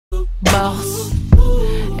boss,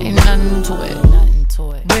 ain't nothing to it.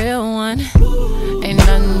 Real one, ain't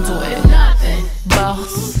nothing to it.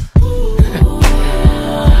 Boss,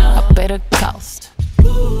 I pay the cost.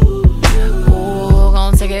 Ooh,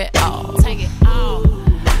 gon' take it all.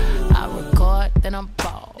 I record, then I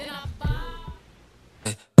ball.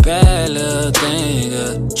 Bad little thing,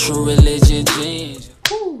 a true religion change.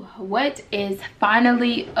 What is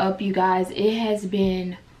finally up, you guys? It has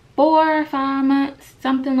been 4 or 5 months,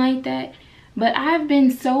 something like that, but I've been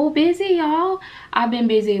so busy, y'all. I've been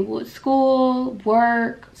busy with school,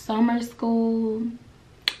 work, summer school,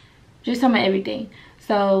 just some of everything.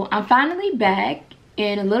 So I'm finally back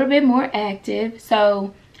and a little bit more active.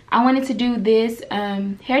 So I wanted to do this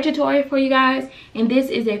hair tutorial for you guys, and this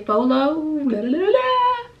is a faux loc,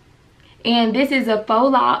 and this is a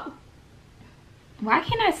faux loc. Why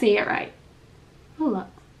can't I say it right? Faux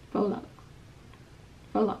locs, faux locs,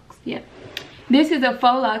 faux locs, yeah. This is a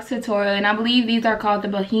faux locs tutorial, and I believe these are called the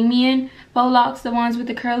Bohemian Faux Locs, the ones with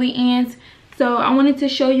the curly ends. So I wanted to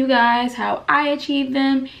show you guys how I achieved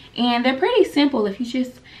them, and they're pretty simple if you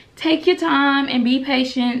just take your time and be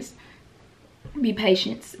patient. Be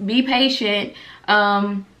patient.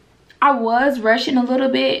 I was rushing a little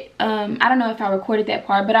bit. I don't know if I recorded that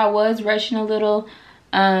part, but I was rushing a little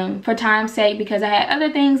for time's sake because I had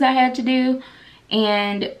other things I had to do.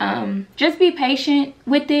 And just be patient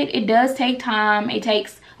with it. It does take time. It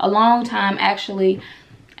takes a long time, actually.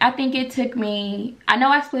 I think it took me, I know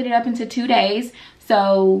I split it up into 2 days.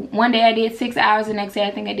 So one day I did 6 hours, the next day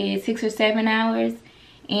I think I did 6 or 7 hours,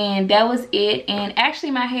 and that was it. And actually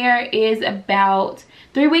my hair is about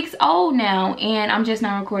 3 weeks old now, and I'm just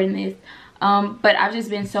not recording this, but I've just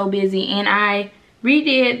been so busy. And I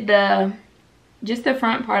redid just the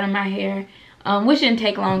front part of my hair, which didn't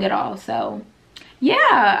take long at all. So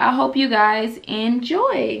yeah, I hope you guys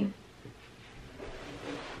enjoy.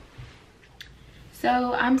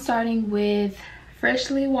 So I'm starting with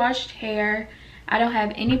freshly washed hair. I don't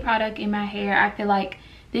have any product in my hair. I feel like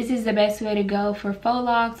this is the best way to go for faux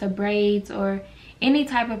locks or braids or any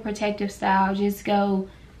type of protective style. Just go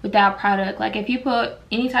without product. Like if you put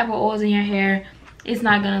any type of oils in your hair, it's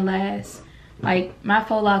not gonna last. Like my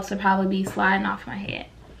faux locks will probably be sliding off my head.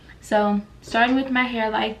 So starting with my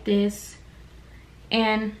hair like this,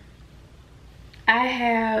 and I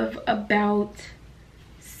have about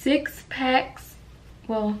 6 packs.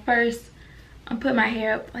 Well, first I'm put my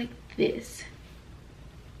hair up like this,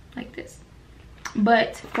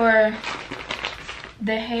 but for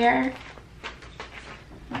the hair,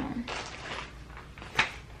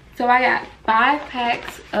 so I got 5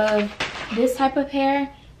 packs of this type of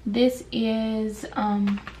hair. This is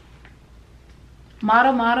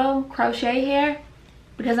model crochet hair,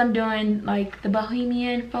 because I'm doing like the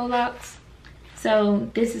Bohemian Faux Locs. So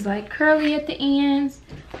this is like curly at the ends.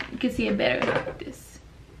 You can see it better like this.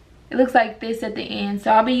 It looks like this at the end.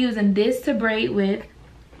 So I'll be using this to braid with.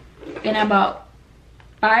 And I bought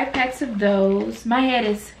 5 packs of those. My head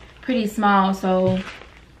is pretty small, so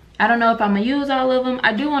I don't know if I'm gonna use all of them.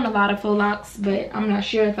 I do want a lot of faux locks, but I'm not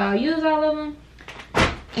sure if I'll use all of them.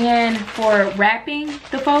 And for wrapping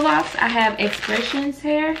the faux locks, I have Expressions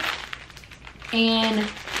hair, and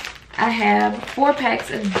I have 4 packs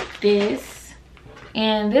of this,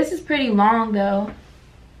 and this is pretty long though.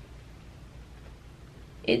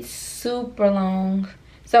 It's super long.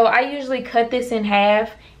 So I usually cut this in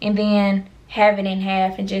half and then have it in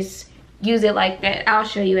half and just use it like that. I'll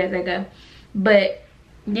show you as I go. But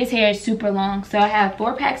this hair is super long. So I have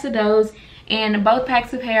 4 packs of those, and both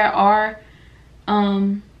packs of hair are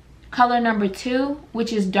color number 2,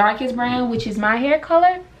 which is darkest brown, which is my hair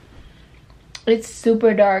color. It's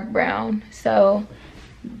super dark brown, so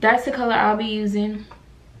that's the color I'll be using.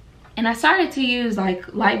 And I started to use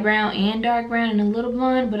like light brown and dark brown and a little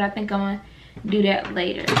blonde, but I think I'm gonna do that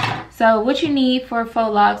later. So what you need for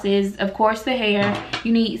faux locks is, of course, the hair.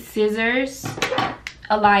 You need scissors,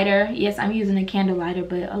 a lighter. Yes, I'm using a candle lighter,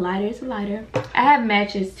 but a lighter is a lighter. I have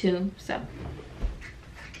matches too, so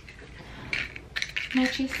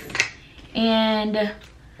matches. And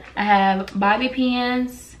I have bobby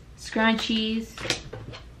pins, scrunchies,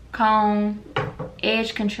 comb,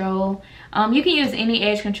 edge control. You can use any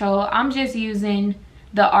edge control. I'm just using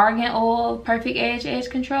the Argan Oil Perfect Edge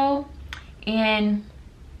control, and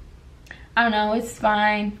I don't know, it's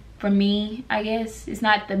fine for me, I guess. It's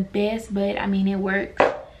not the best, but I mean, it works.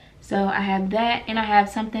 So I have that, and I have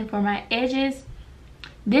something for my edges.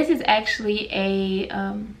 This is actually a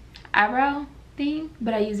eyebrow thing,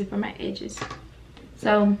 but I use it for my edges.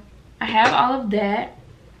 So I have all of that,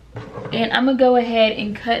 and I'm gonna go ahead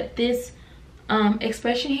and cut this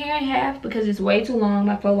expression hair in half because it's way too long.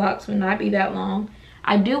 My faux locks will not be that long.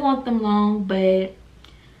 I do want them long, but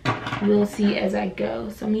we'll see as I go.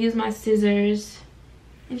 So I'm gonna use my scissors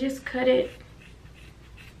and just cut it.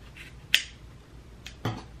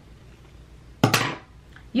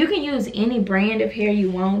 You can use any brand of hair you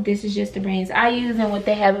want. This is just the brands I use and what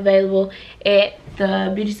they have available at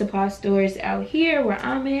the beauty supply stores out here where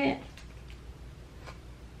I'm at.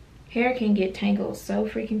 Hair can get tangled so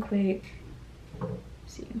freaking quick. Let's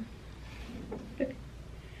see. Okay.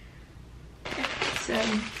 So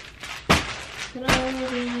put all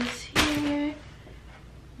of this here.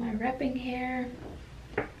 My wrapping hair.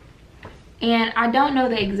 And I don't know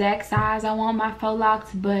the exact size I want my faux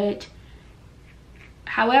locks, but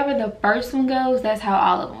however the first one goes, that's how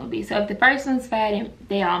all of them will be. So if the first one's fat,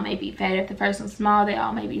 they all may be fat. If the first one's small, they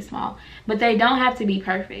all may be small. But they don't have to be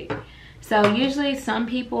perfect. So usually some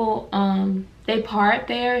people, they part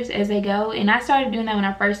theirs as they go. And I started doing that when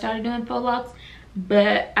I first started doing faux locks.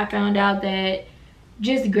 But I found out that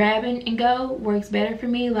just grabbing and go works better for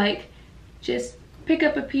me. Like, just pick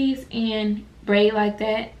up a piece and braid like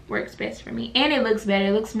that works best for me. And it looks better.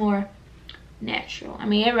 It looks more natural. I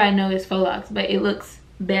mean, everybody knows it's faux locks, but it looks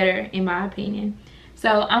better in my opinion.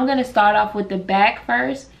 So I'm gonna start off with the back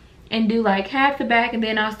first and do like half the back, and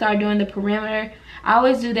then I'll start doing the perimeter. I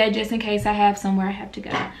always do that just in case I have somewhere I have to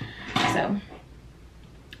go. So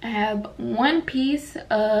I have one piece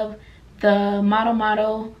of the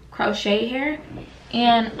model crochet hair,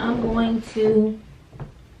 and I'm going to,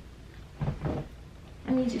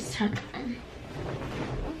 let me just turn it on.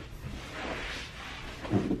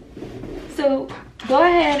 So go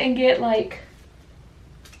ahead and get like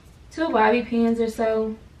 2 bobby pins or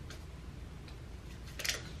so.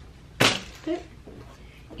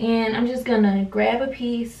 And I'm just gonna grab a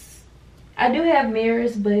piece. I do have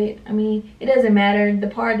mirrors, but I mean, it doesn't matter. The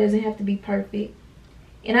part doesn't have to be perfect.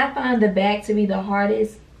 And I find the back to be the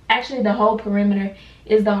hardest. Actually, the whole perimeter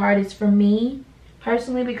is the hardest for me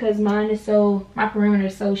personally, because my perimeter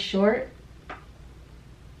is so short.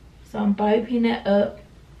 So I'm bobby pinning that up.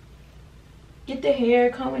 Get the hair,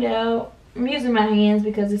 comb it out. I'm using my hands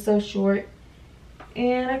because it's so short.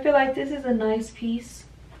 And I feel like this is a nice piece.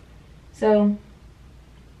 So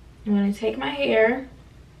I'm going to take my hair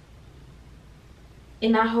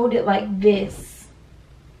and I hold it like this.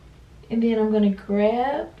 And then I'm going to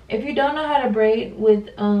grab. If you don't know how to braid with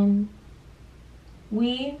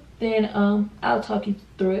weave, then I'll talk you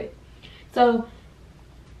through it. So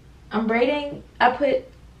I'm braiding. I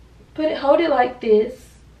hold it like this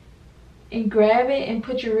and grab it and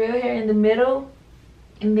put your real hair in the middle,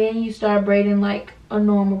 and then you start braiding like a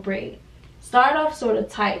normal braid. Start off sort of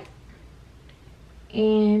tight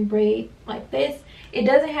and braid like this. It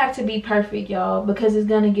doesn't have to be perfect, y'all, because it's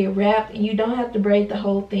gonna get wrapped, and you don't have to braid the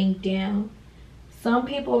whole thing down. Some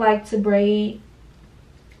people like to braid,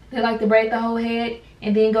 they like to braid the whole head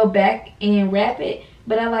and then go back and wrap it,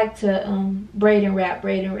 but I like to braid and wrap.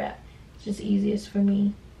 It's just easiest for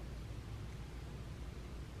me.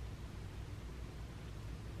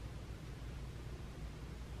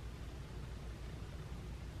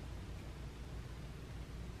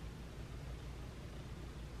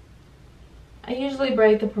 I usually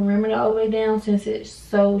braid the perimeter all the way down since it's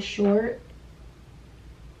so short.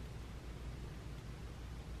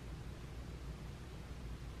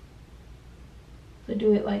 So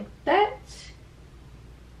do it like that.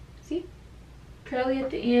 See? Curly at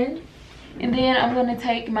the end. And then I'm going to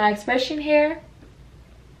take my expression hair.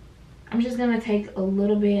 I'm just going to take a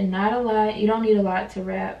little bit, not a lot. You don't need a lot to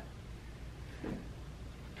wrap.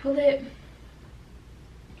 Pull it.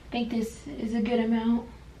 I think this is a good amount.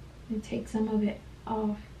 And take some of it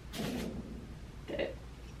off. Good.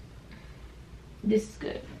 This is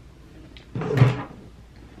good.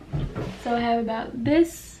 So I have about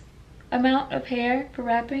this amount of hair for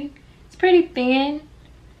wrapping. It's pretty thin,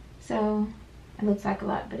 so it looks like a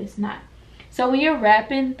lot, but it's not. So when you're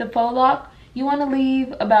wrapping the faux lock, you want to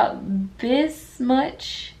leave about this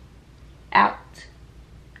much out.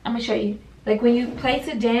 I'm gonna show you. Like when you place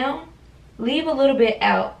it down, leave a little bit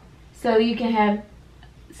out so you can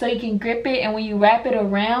grip it, and when you wrap it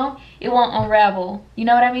around, it won't unravel. You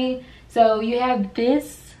know what I mean? So you have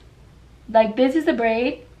this, like this is a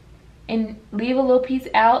braid, and leave a little piece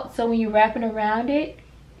out so when you wrap it around it,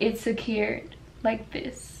 it's secured like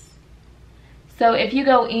this. So if you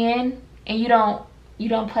go in and you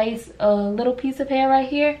don't place a little piece of hair right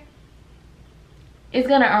here, it's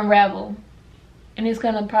gonna unravel and it's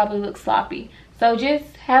gonna probably look sloppy. So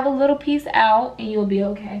just have a little piece out and you'll be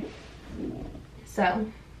okay. So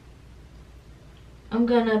I'm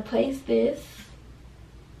gonna place this.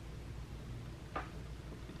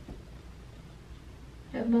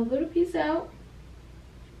 Have my little piece out.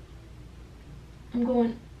 I'm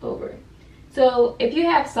going over. So if you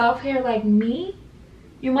have soft hair like me,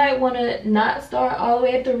 you might want to not start all the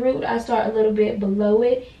way at the root. I start a little bit below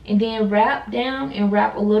it and then wrap down and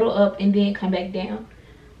wrap a little up and then come back down.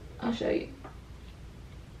 I'll show you.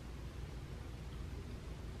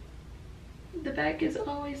 The back is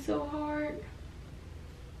always so hard.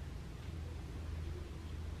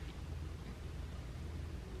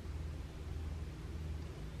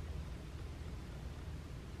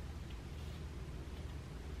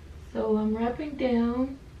 So I'm wrapping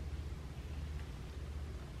down.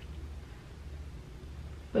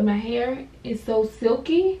 But my hair is so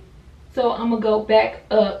silky, so I'm gonna go back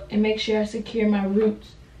up and make sure I secure my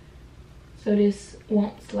roots so this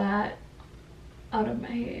won't slide out of my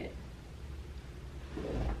head.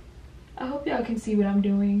 I hope y'all can see what I'm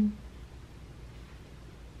doing.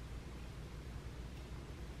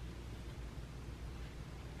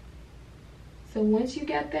 So once you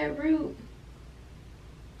got that root,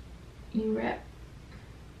 you wrap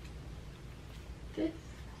this.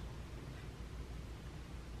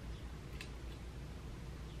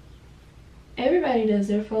 Everybody does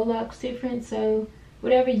their faux locks different, so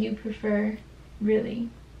whatever you prefer, really.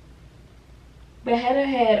 But had I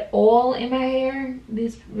had oil in my hair,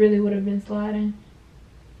 this really would have been sliding.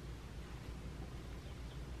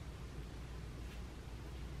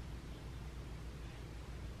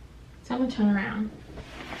 So I'm gonna turn around.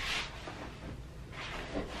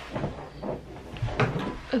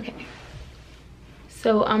 Okay.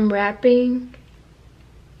 So I'm wrapping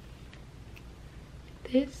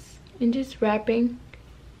this. And just wrapping.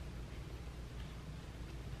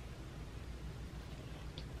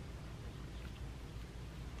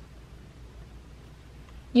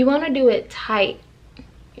 You want to do it tight.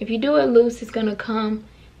 If you do it loose, it's going to come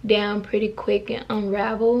down pretty quick and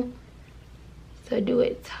unravel. So do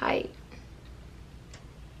it tight.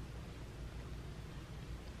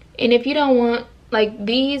 And if you don't want, like,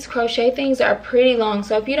 these crochet things are pretty long.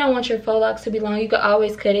 So if you don't want your faux locks to be long, you can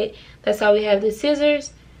always cut it. That's how we have the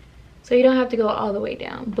scissors. So you don't have to go all the way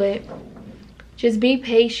down, but just be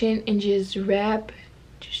patient and just wrap,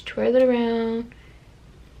 just twirl it around,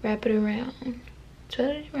 wrap it around, twirl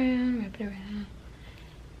it around, wrap it around.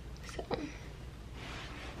 So,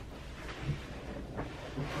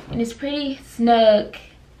 and it's pretty snug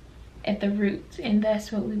at the roots, and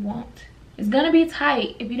that's what we want. It's gonna be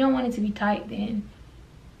tight. If you don't want it to be tight, then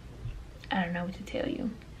I don't know what to tell you.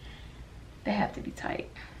 They have to be tight.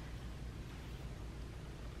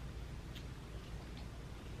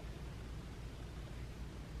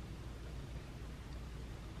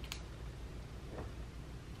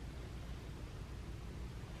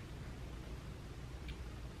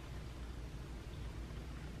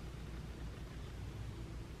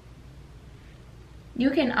 You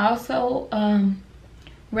can also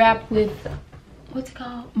wrap with, what's it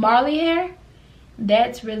called? Marley hair.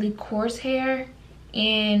 That's really coarse hair,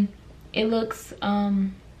 and it looks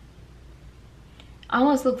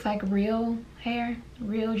almost looks like real hair,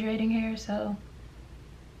 real braiding hair. So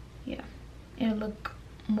yeah, it'll look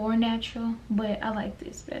more natural, but I like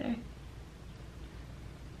this better.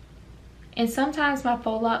 And sometimes my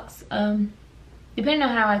faux locks, depending on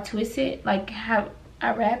how I twist it, like how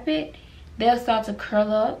I wrap it, they'll start to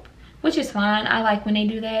curl up, which is fine. I like when they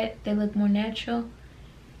do that. They look more natural.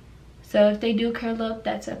 So if they do curl up,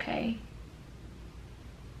 that's okay.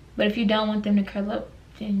 But if you don't want them to curl up,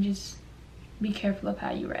 then just be careful of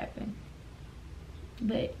how you wrap it.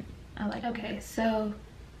 But I like it. Okay, so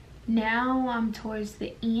now I'm towards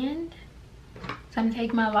the end. So I'm gonna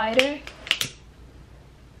take my lighter.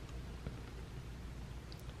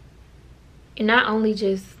 And not only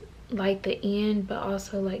just like the end, but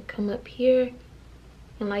also like come up here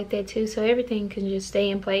and like that too, so everything can just stay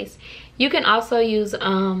in place. You can also use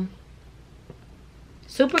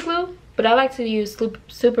super glue, but I like to use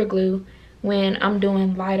super glue when I'm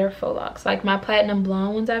doing lighter faux locks, like my platinum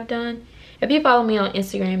blonde ones I've done. If you follow me on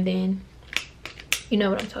Instagram, then you know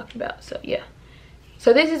what I'm talking about. So yeah,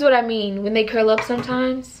 so this is what I mean when they curl up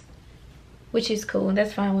sometimes, which is cool.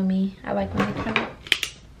 That's fine with me. I like when they curl up.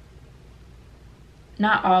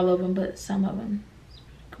 Not all of them, but some of them. It's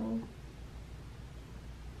pretty cool.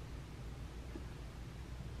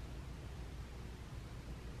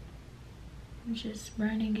 I'm just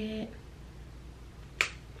running it.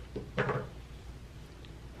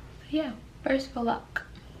 Yeah, first faux lock.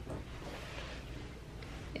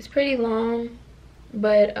 It's pretty long,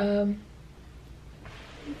 but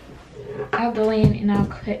I'll go in and I'll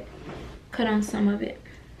cut on some of it.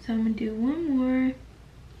 So I'm gonna do one more.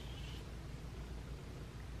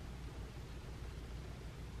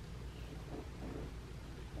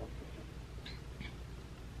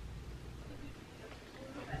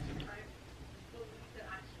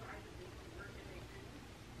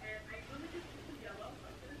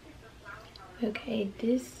 Okay,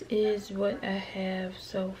 this is what I have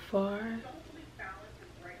so far.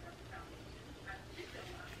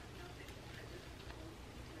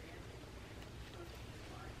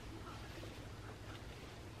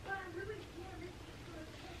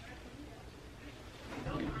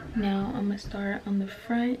 Now I'm gonna start on the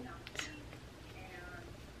front.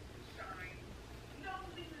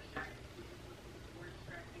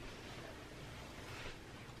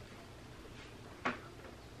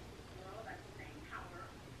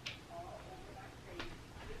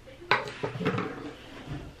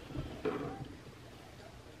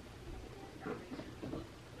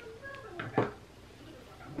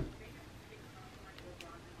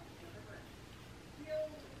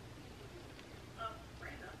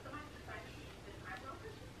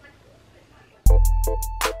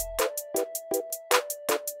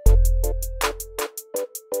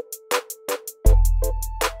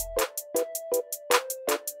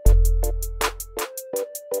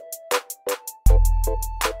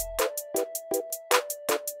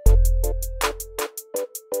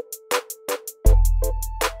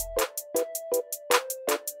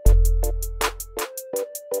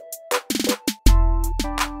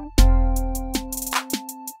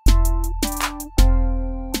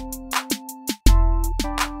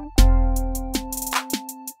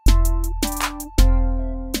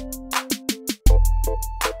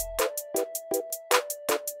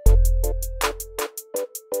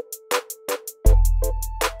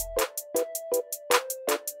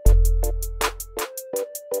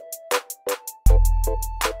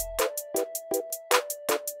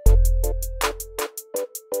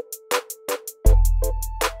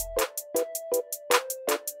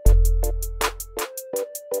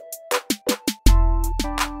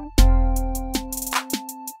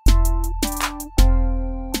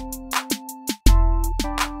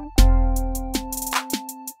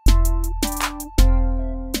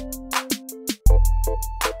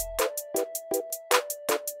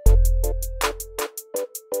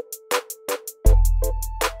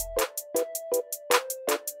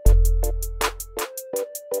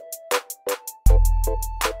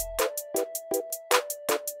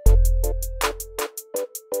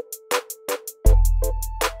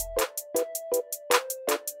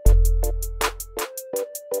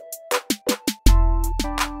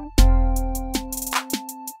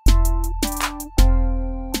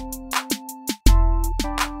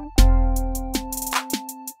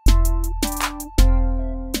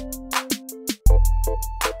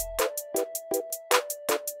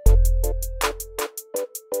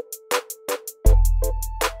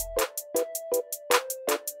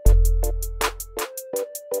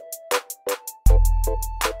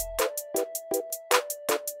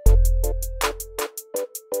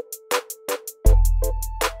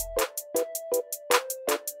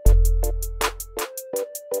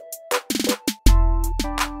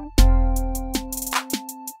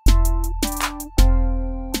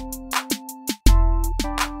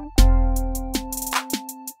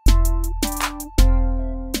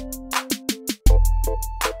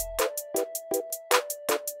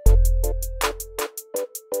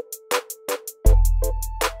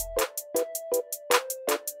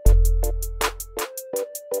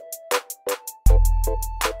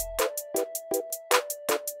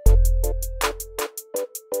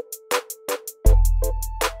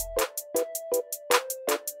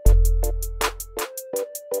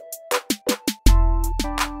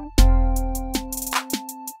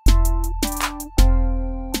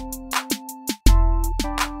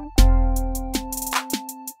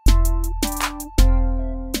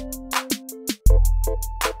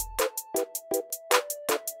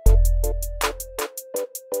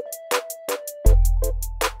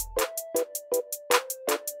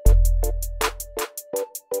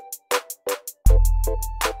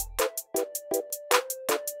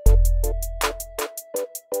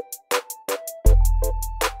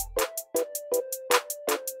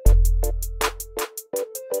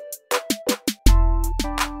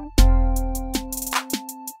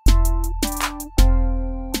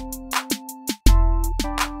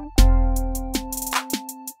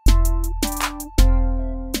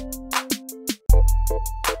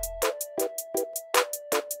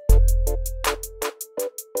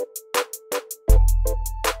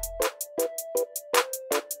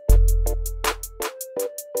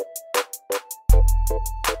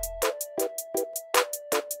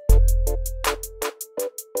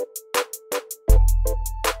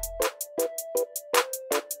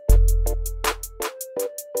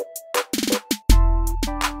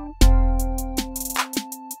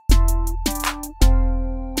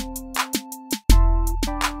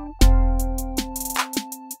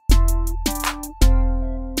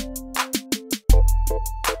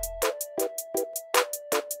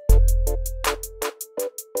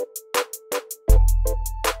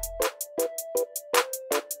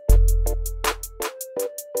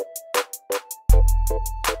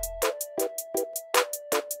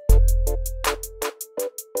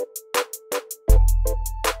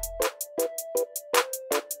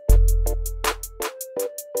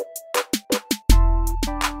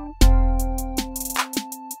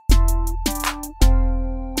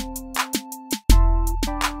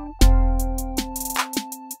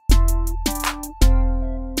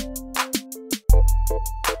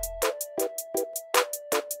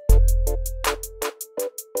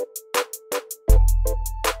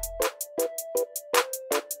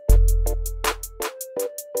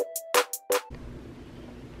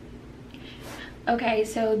 Okay,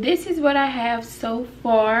 so this is what I have so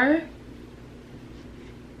far.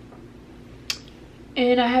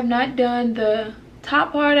 And I have not done the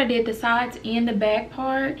top part. I did the sides and the back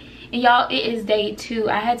part. And y'all, it is day 2.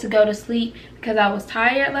 I had to go to sleep because I was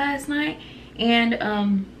tired last night.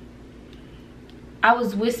 And I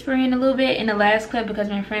was whispering a little bit in the last clip because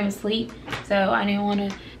my friend was asleep. So I didn't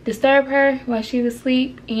want to disturb her while she was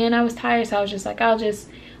asleep. And I was tired, so I was just like, I'll just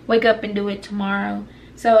wake up and do it tomorrow.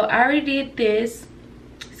 So I already did this.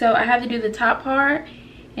 So I have to do the top part.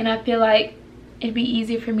 And I feel like it'd be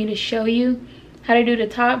easier for me to show you how to do the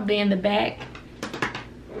top than the back.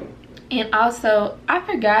 And also, I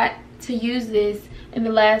forgot to use this in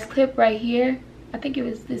the last clip right here. I think it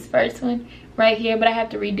was this first one right here, but I have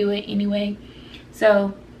to redo it anyway.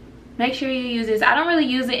 So make sure you use this. I don't really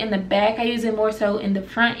use it in the back. I use it more so in the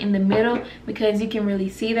front, in the middle, because you can really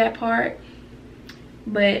see that part.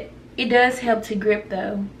 But it does help to grip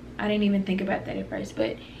though. I didn't even think about that at first,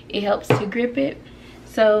 but it helps to grip it.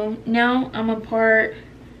 So now I'm gonna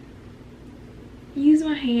use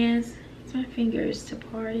my hands, use my fingers to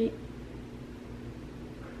part it,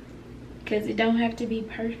 because it don't have to be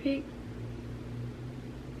perfect.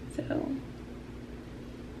 So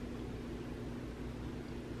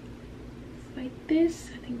it's like this.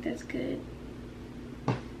 I think that's good.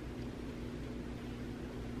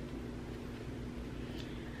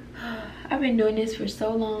 I've been doing this for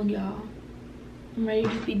so long, y'all. I'm ready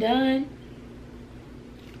to be done.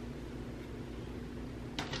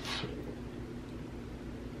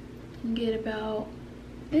 Get about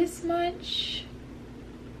this much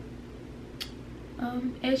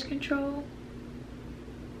edge control.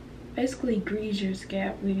 Basically grease your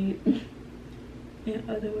scalp with it. In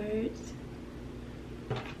other words,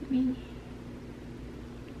 let me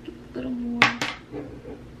get a little more.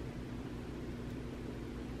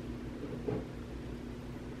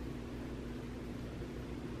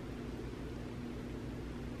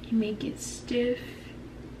 You make it stiff.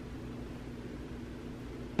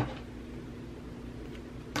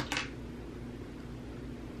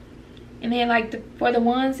 And then like for the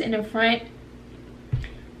ones in the front,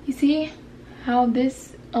 you see how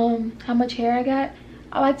this how much hair I got?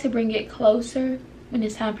 I like to bring it closer when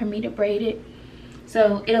it's time for me to braid it,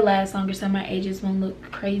 so it'll last longer, so my edges won't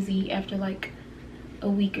look crazy after like a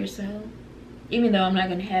week or so, even though I'm not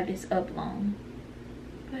gonna have this up long.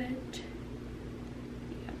 But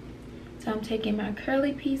yeah. So I'm taking my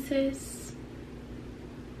curly pieces.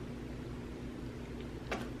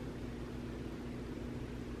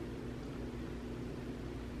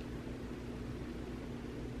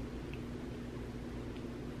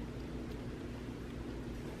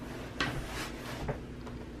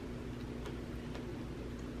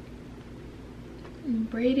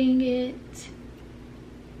 Braiding it.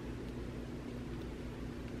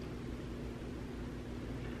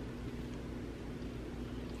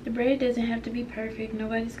 The braid doesn't have to be perfect.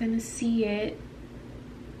 Nobody's gonna see it.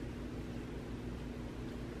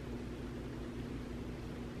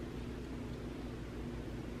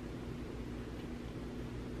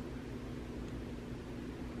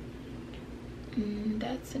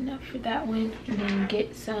 That's enough for that one. And then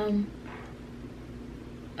get some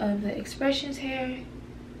of the Expressions hair.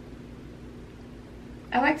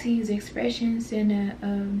 I like to use Expressions in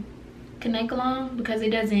a connect along because it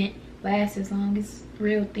doesn't last as long. It's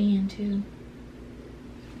real thin too.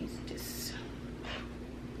 Use this.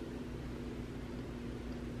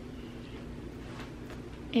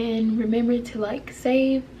 And remember to like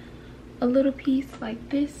save a little piece like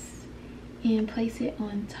this and place it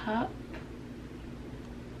on top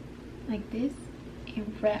like this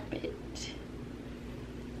and wrap it.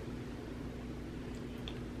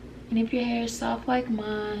 And if your hair is soft like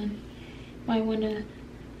mine, you might want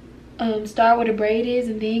to start where the braid is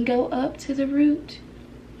and then go up to the root.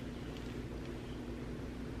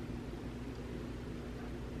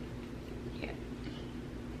 Yeah.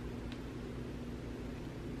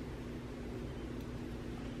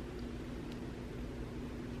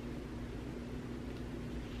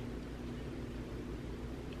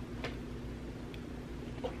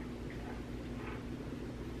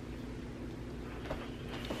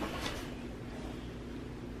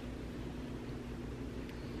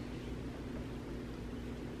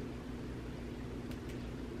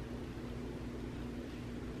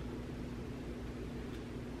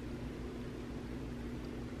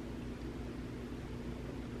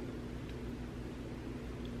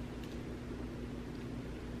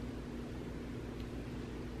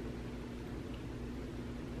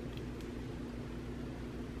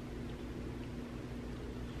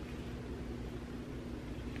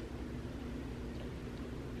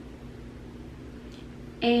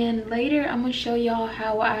 And later I'm gonna show y'all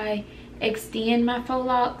how I extend my faux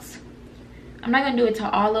locks. I'm not gonna do it to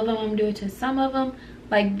all of them, I'm gonna do it to some of them.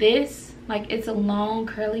 Like this, like it's a long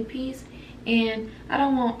curly piece, and I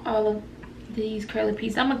don't want all of these curly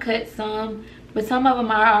pieces. I'm gonna cut some, but some of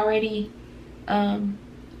them are already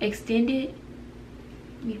extended.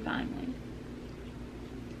 Let me find one.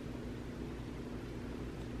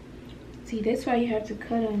 See, that's why you have to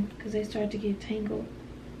cut them, because they start to get tangled.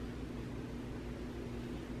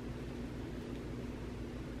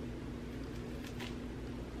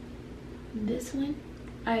 This one,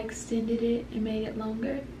 I extended it and made it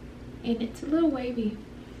longer, and it's a little wavy,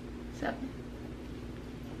 so.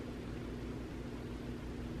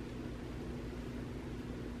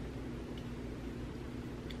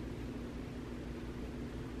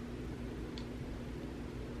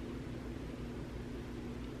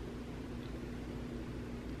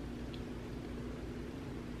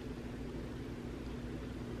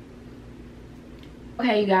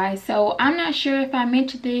 Okay, you guys, so I'm not sure if I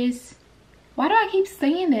mentioned this. Why do I keep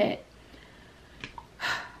saying that?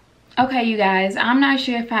 Okay, you guys, I'm not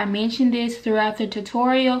sure if I mentioned this throughout the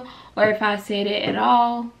tutorial or if I said it at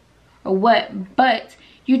all or what, but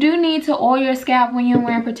you do need to oil your scalp when you're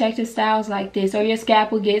wearing protective styles like this, or your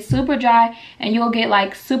scalp will get super dry and you'll get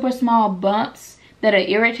like super small bumps that'll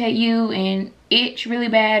irritate you and itch really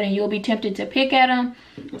bad, and you'll be tempted to pick at them.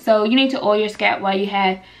 So you need to oil your scalp while you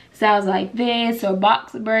have styles like this or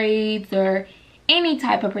box braids or any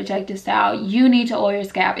type of protective style. You need to oil your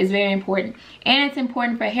scalp. It's very important, and it's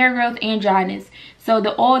important for hair growth and dryness. So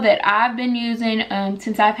the oil that I've been using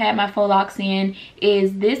since I've had my faux locks in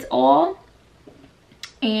is this oil,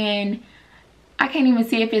 and I can't even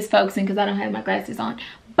see if it's focusing because I don't have my glasses on,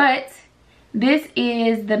 but this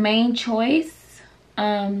is the Main Choice.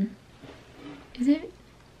 Is it?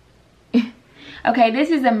 Okay, this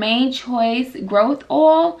is the Main Choice growth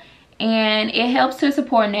oil, and it helps to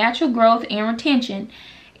support natural growth and retention,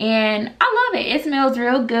 and I love it. It smells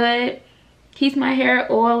real good, keeps my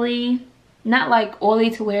hair oily, not like oily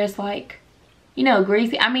to where it's like, you know,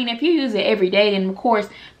 greasy. I mean, if you use it every day, then of course,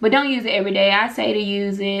 but don't use it every day. I say to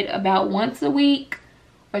use it about once a week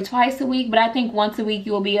or twice a week, but I think once a week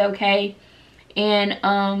you'll be okay.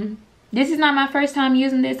 And this is not my first time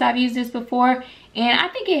using this. I've used this before, and I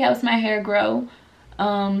think it helps my hair grow.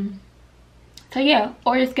 So yeah,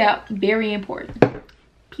 oil your scalp, very important.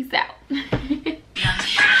 Peace out.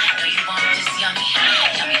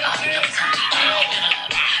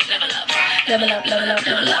 Level up, level up,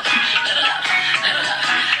 level up.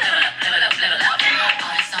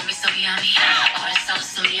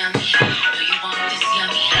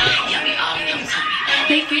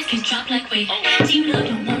 They freeze can drop like weight. Team love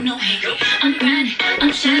don't want no hate. I'm grinding,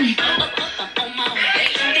 I'm shining. On my way.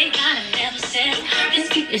 They gotta never settle. This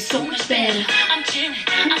kick is so much better. I'm chilling,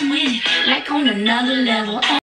 I'm winning, like on another level.